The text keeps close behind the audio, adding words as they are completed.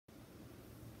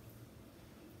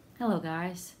Hello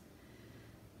guys.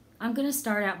 I'm going to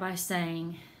start out by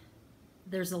saying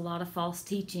there's a lot of false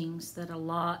teachings that a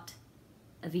lot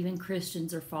of even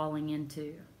Christians are falling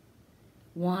into.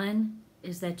 One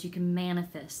is that you can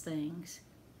manifest things.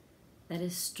 That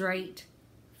is straight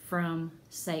from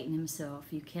Satan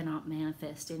himself. You cannot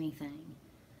manifest anything.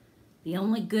 The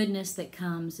only goodness that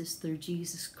comes is through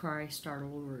Jesus Christ our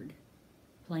Lord.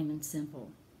 Plain and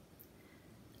simple.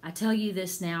 I tell you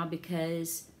this now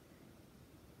because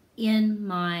in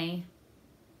my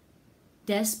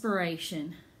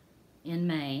desperation in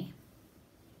May,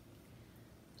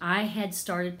 I had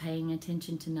started paying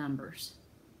attention to numbers.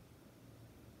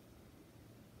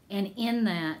 And in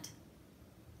that,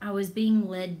 I was being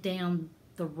led down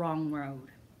the wrong road.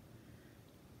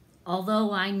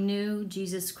 Although I knew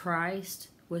Jesus Christ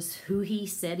was who he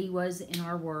said he was in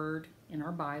our word, in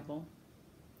our Bible,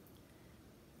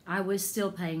 I was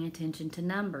still paying attention to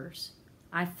numbers.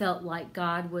 I felt like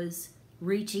God was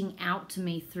reaching out to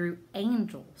me through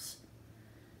angels.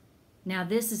 Now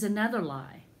this is another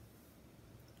lie,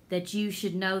 that you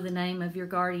should know the name of your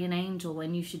guardian angel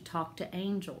and you should talk to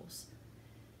angels.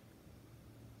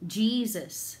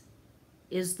 Jesus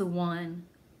is the one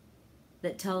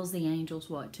that tells the angels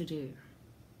what to do.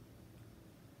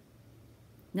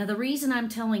 Now the reason I'm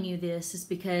telling you this is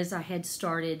because I had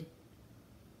started,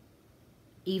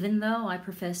 even though I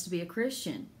profess to be a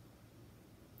Christian,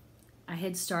 I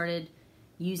had started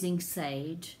using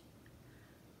sage.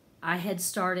 I had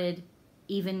started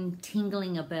even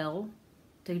tingling a bell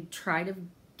to try to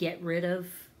get rid of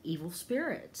evil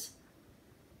spirits.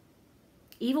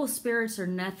 Evil spirits are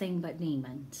nothing but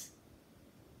demons.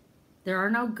 There are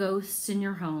no ghosts in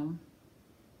your home.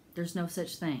 There's no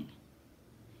such thing.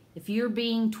 If you're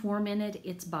being tormented,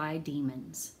 it's by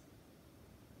demons.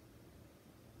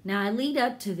 Now, I lead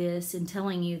up to this in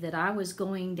telling you that I was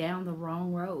going down the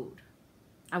wrong road.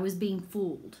 I was being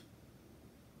fooled,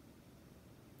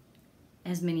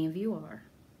 as many of you are.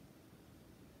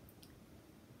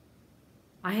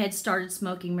 I had started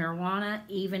smoking marijuana,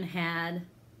 I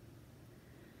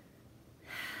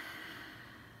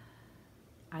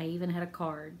even had a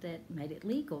card that made it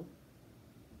legal.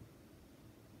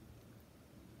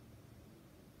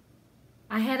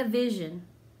 I had a vision,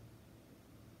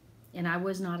 and I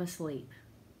was not asleep.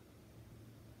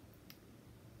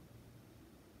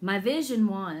 My vision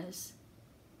was,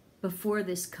 before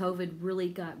this COVID really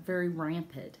got very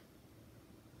rampant,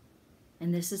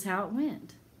 and this is how it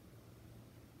went.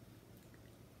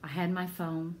 I had my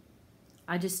phone.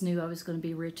 I just knew I was going to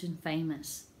be rich and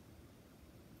famous.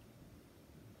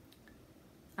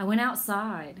 I went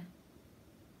outside,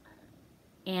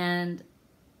 and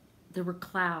there were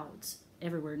clouds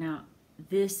everywhere. Now,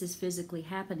 this is physically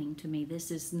happening to me. This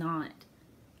is not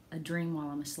a dream while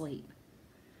I'm asleep.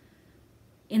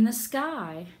 In the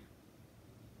sky,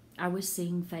 I was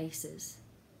seeing faces,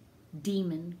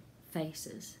 demon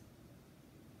faces,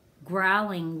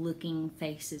 growling looking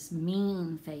faces,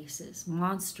 mean faces,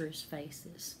 monstrous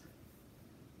faces.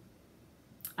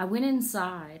 I went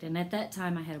inside, and at that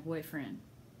time I had a boyfriend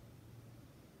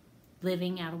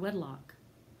living out of wedlock.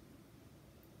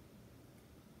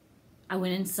 I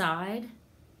went inside,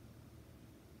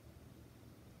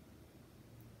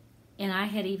 and I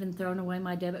had even thrown away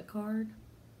my debit card,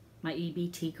 my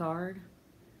EBT card.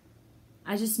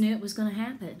 I just knew it was going to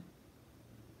happen.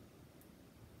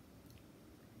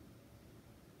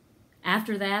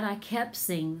 After that, I kept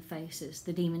seeing the faces,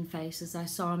 the demon faces. I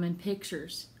saw them in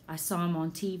pictures. I saw them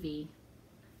on TV.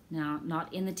 Now,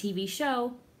 not in the TV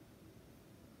show,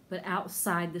 but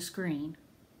outside the screen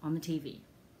on the TV.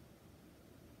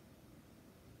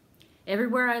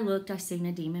 Everywhere I looked, I seen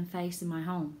a demon face in my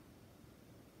home.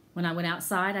 When I went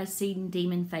outside, I seen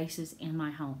demon faces in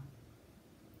my home.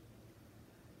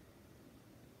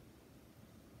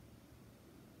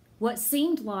 What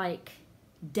seemed like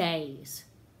days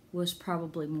was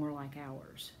probably more like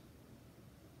hours.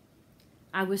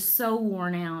 I was so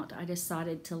worn out, I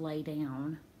decided to lay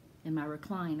down in my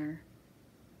recliner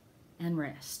and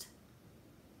rest.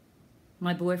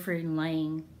 My boyfriend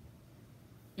laying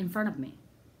in front of me,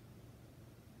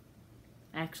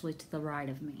 actually to the right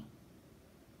of me.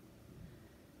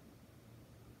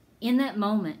 In that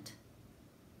moment,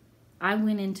 I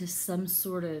went into some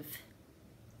sort of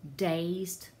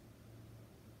dazed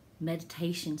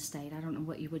meditation state. I don't know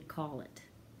what you would call it.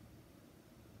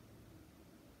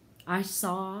 I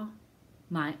saw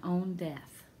my own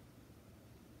death.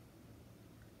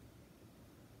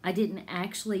 I didn't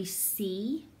actually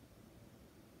see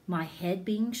my head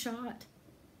being shot,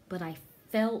 but I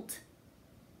felt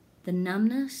the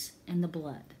numbness and the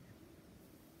blood.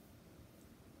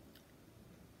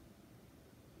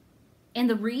 And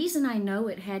the reason I know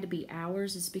it had to be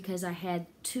hours is because I had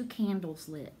 2 candles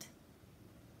lit.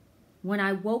 When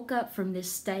I woke up from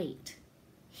this state,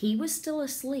 he was still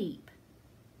asleep,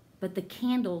 but the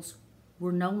candles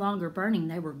were no longer burning.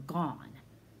 They were gone.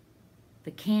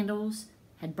 The candles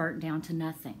had burnt down to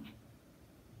nothing.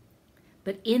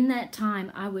 But in that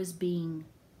time, I was being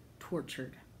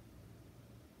tortured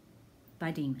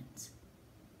by demons.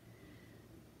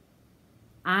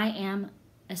 I am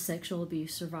a sexual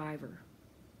abuse survivor.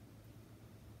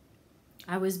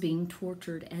 I was being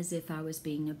tortured as if I was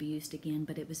being abused again,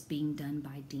 but it was being done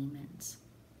by demons.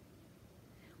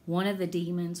 One of the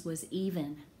demons was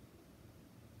even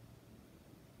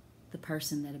the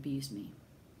person that abused me.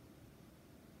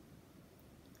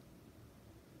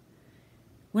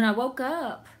 When I woke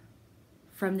up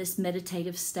from this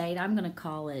meditative state, I'm going to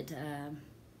call it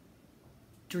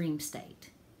dream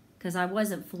state, because I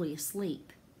wasn't fully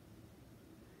asleep.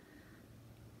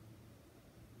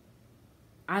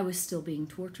 I was still being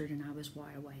tortured and I was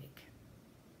wide awake.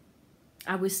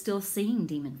 I was still seeing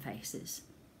demon faces.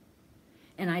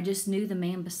 And I just knew the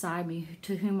man beside me,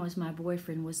 to whom was my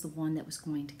boyfriend, was the one that was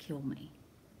going to kill me.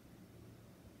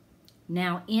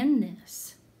 Now in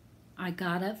this, I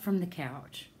got up from the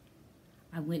couch.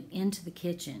 I went into the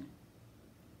kitchen.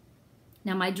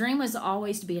 Now my dream was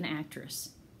always to be an actress.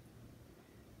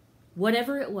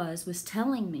 Whatever it was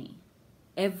telling me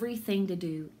everything to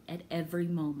do at every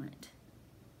moment.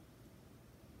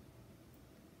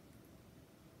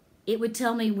 It would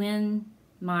tell me when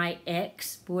my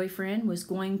ex-boyfriend was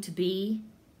going to be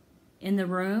in the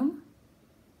room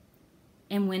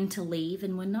and when to leave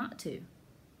and when not to.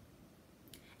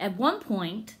 At one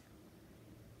point,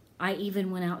 I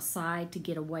even went outside to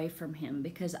get away from him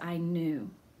because I knew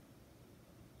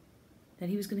that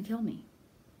he was going to kill me.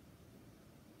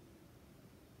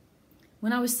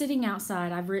 When I was sitting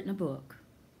outside, I've written a book.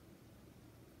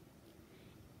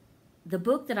 The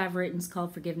book that I've written is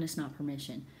called Forgiveness, Not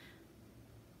Permission.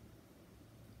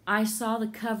 I saw the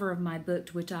cover of my book,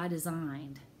 which I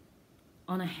designed,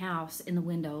 on a house in the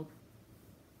window,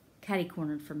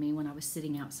 catty-cornered from me when I was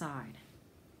sitting outside.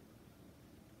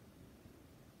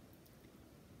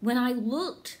 When I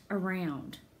looked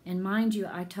around, and mind you,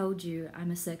 I told you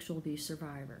I'm a sexual abuse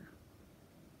survivor.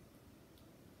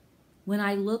 When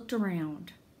I looked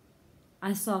around,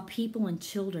 I saw people and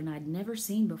children I'd never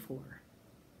seen before.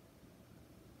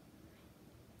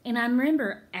 And I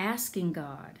remember asking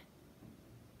God,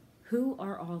 who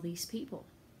are all these people?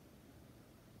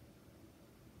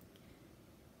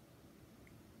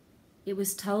 It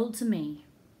was told to me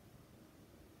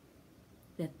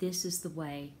that this is the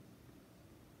way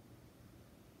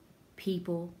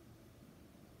people,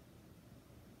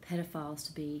 pedophiles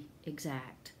to be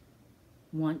exact,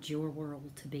 want your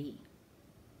world to be.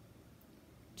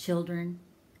 Children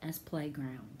as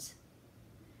playgrounds.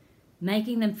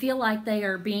 Making them feel like they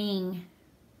are being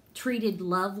treated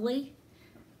lovely,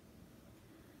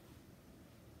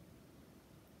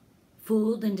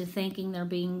 fooled into thinking they're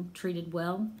being treated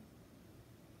well.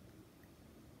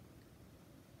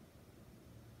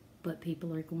 But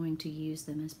people are going to use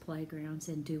them as playgrounds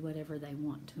and do whatever they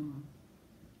want to them.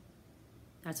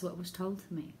 That's what was told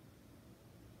to me.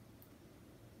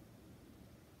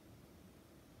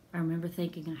 I remember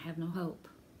thinking, I have no hope.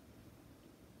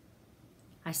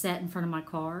 I sat in front of my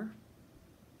car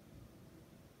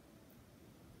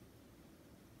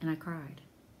and I cried,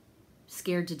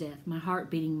 scared to death, my heart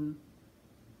beating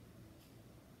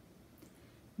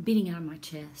out of my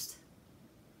chest.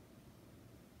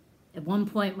 At one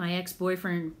point, my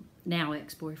ex-boyfriend, now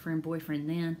ex-boyfriend, boyfriend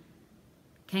then,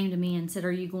 came to me and said,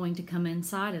 are you going to come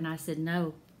inside? And I said,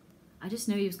 no. I just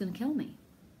knew he was going to kill me.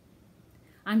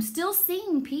 I'm still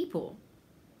seeing people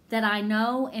that I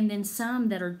know, and then some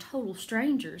that are total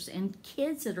strangers, and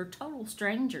kids that are total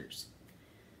strangers,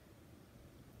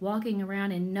 walking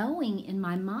around and knowing in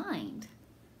my mind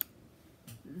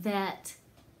that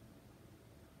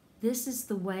this is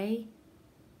the way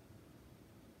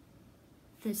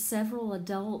that several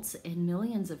adults and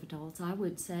millions of adults, I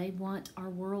would say, want our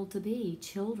world to be.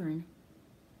 Children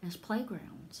as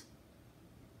playgrounds.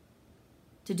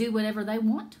 To do whatever they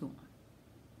want to them.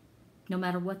 No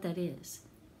matter what that is.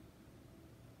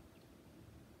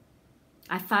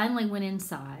 I finally went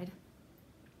inside.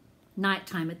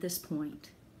 Nighttime at this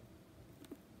point.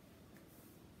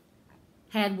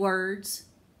 Had words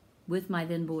with my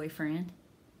then boyfriend.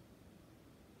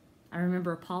 I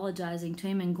remember apologizing to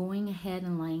him and going ahead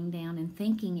and laying down and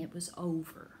thinking it was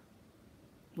over,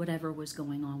 whatever was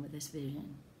going on with this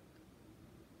vision.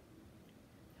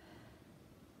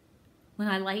 When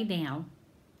I lay down,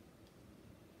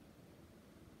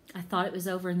 I thought it was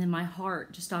over, and then my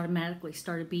heart just automatically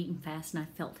started beating fast, and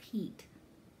I felt heat.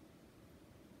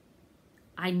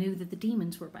 I knew that the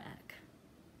demons were back.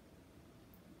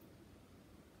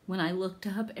 When I looked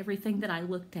up, everything that I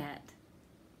looked at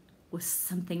was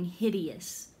something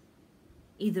hideous.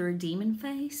 Either a demon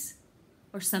face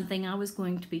or something I was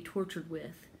going to be tortured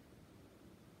with.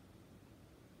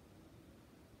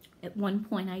 At one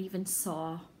point, I even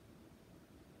saw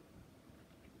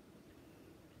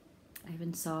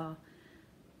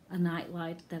a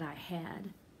nightlight that I had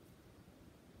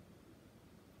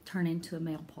turn into a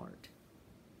male part.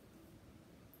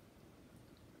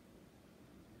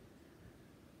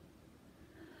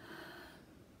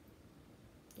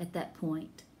 At that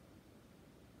point,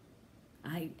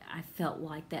 I felt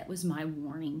like that was my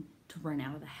warning to run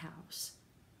out of the house.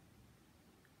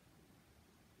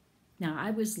 Now,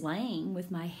 I was laying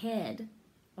with my head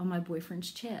on my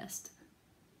boyfriend's chest.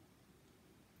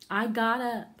 I got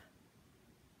up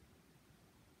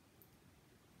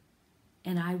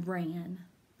and I ran.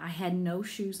 I had no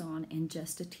shoes on and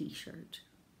just a t-shirt.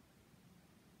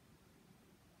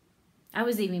 I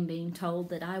was even being told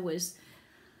that I was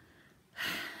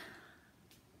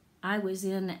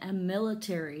in a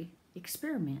military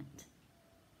experiment,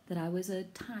 that I was a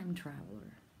time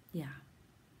traveler. Yeah.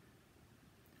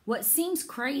 What seems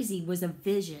crazy was a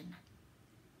vision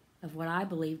of what I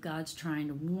believe God's trying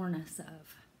to warn us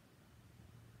of.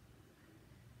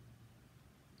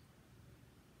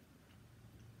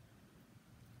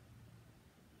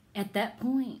 At that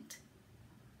point,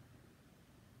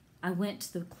 I went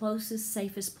to the closest,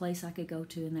 safest place I could go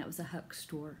to, and that was a Huck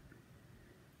store.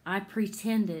 I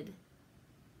pretended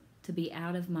to be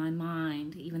out of my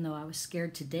mind, even though I was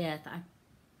scared to death.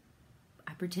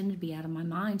 I pretended to be out of my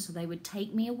mind so they would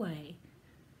take me away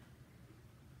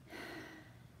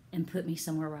and put me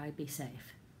somewhere where I'd be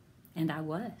safe. And I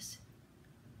was.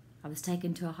 I was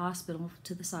taken to a hospital,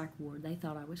 to the psych ward. They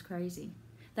thought I was crazy.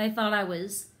 They thought I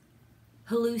was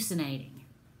hallucinating.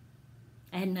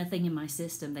 I had nothing in my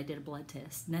system. They did a blood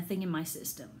test. Nothing in my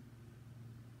system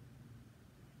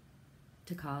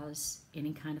to cause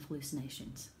any kind of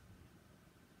hallucinations.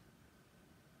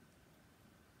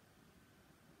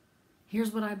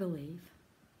 Here's what I believe.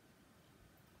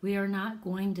 We are not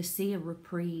going to see a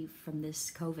reprieve from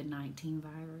this COVID-19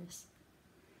 virus.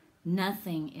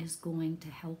 Nothing is going to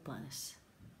help us.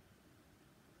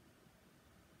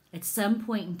 At some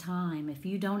point in time, if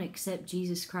you don't accept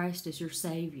Jesus Christ as your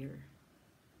Savior,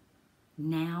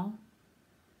 now,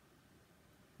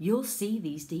 you'll see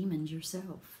these demons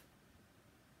yourself.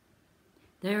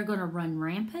 They are going to run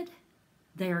rampant.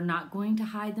 They are not going to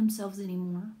hide themselves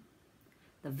anymore.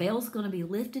 The veil's going to be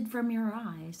lifted from your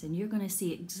eyes, and you're going to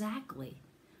see exactly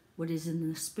what is in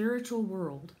the spiritual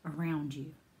world around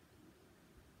you.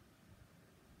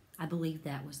 I believe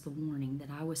that was the warning that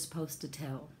I was supposed to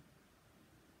tell.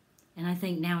 And I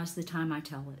think now is the time I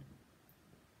tell it.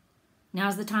 Now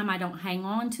is the time I don't hang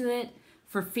on to it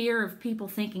for fear of people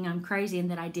thinking I'm crazy and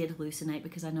that I did hallucinate,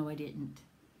 because I know I didn't.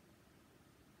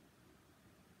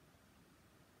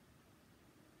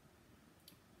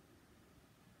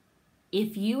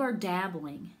 If you are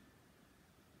dabbling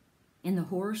in the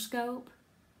horoscope,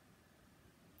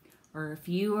 or if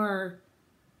you are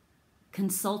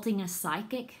consulting a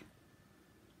psychic,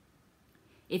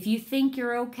 if you think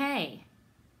you're okay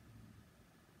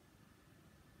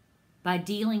by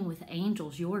dealing with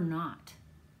angels, you're not.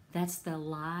 That's the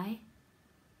lie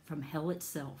from hell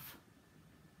itself.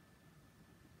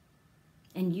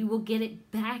 And you will get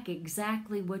it back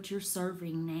exactly what you're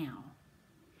serving now.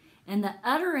 And the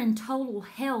utter and total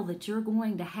hell that you're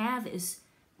going to have is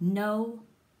no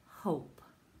hope.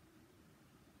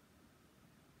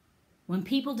 When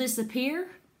people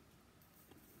disappear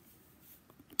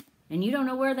and you don't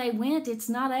know where they went, it's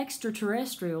not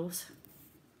extraterrestrials.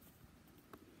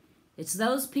 It's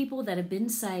those people that have been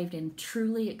saved and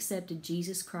truly accepted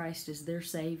Jesus Christ as their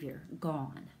Savior,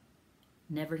 gone,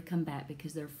 never to come back,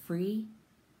 because they're free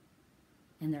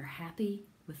and they're happy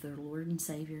with their Lord and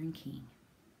Savior and King,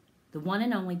 the one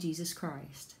and only Jesus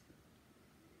Christ.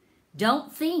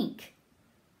 Don't think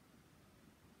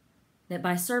that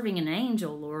by serving an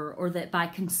angel or that by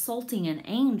consulting an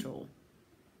angel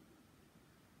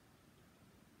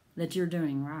that you're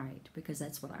doing right, because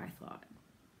that's what I thought.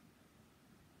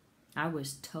 I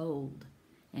was told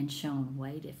and shown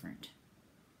way different.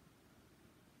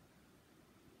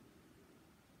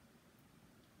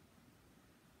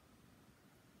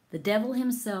 The devil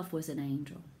himself was an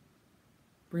angel.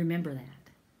 Remember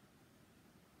that.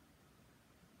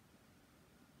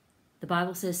 The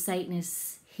Bible says Satan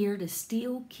is here to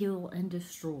steal, kill, and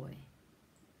destroy.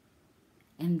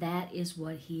 And that is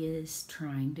what he is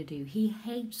trying to do. He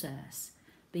hates us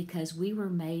because we were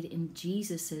made in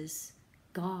Jesus's,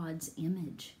 God's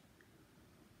image.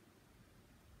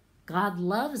 God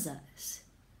loves us.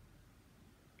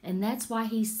 And that's why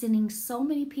he's sending so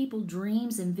many people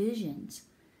dreams and visions.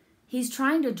 He's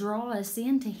trying to draw us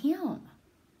into him,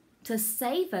 to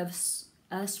save us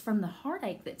from the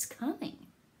heartache that's coming.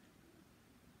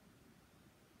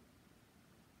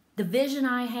 The vision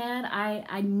I had,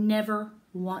 I never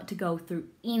want to go through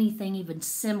anything even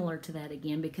similar to that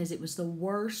again, because it was the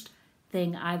worst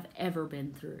thing I've ever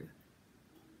been through.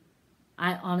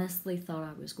 I honestly thought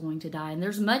I was going to die. And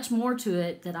there's much more to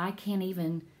it that I can't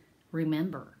even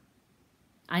remember.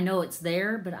 I know it's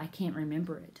there, but I can't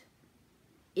remember it.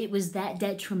 It was that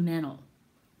detrimental.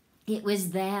 It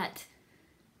was that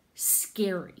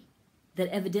scary that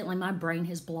evidently my brain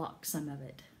has blocked some of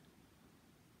it.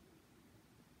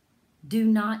 Do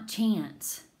not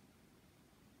chance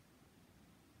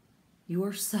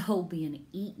your soul being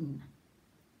eaten,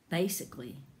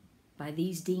 basically, by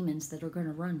these demons that are going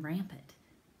to run rampant.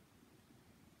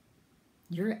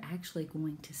 You're actually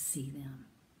going to see them.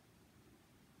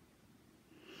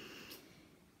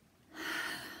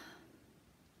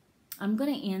 I'm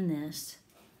going to end this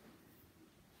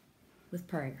with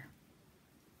prayer.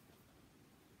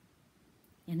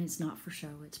 And it's not for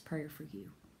show, it's prayer for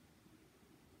you.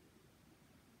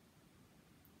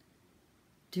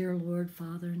 Dear Lord,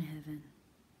 Father in heaven,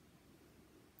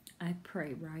 I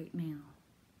pray right now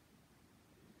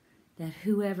that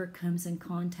whoever comes in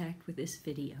contact with this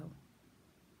video,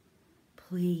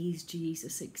 please,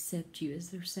 Jesus, accept you as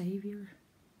their Savior.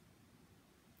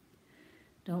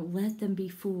 Don't let them be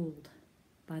fooled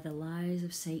by the lies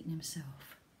of Satan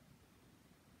himself.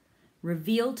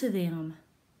 Reveal to them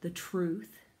the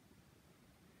truth.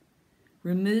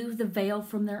 Remove the veil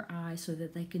from their eyes so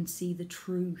that they can see the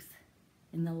truth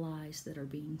in the lies that are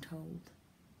being told.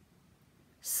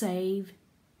 Save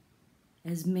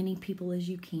as many people as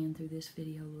you can through this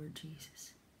video, Lord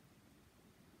Jesus.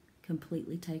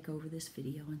 Completely take over this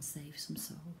video and save some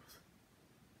souls.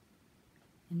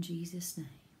 In Jesus' name,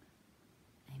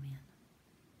 amen.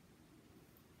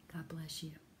 God bless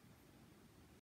you.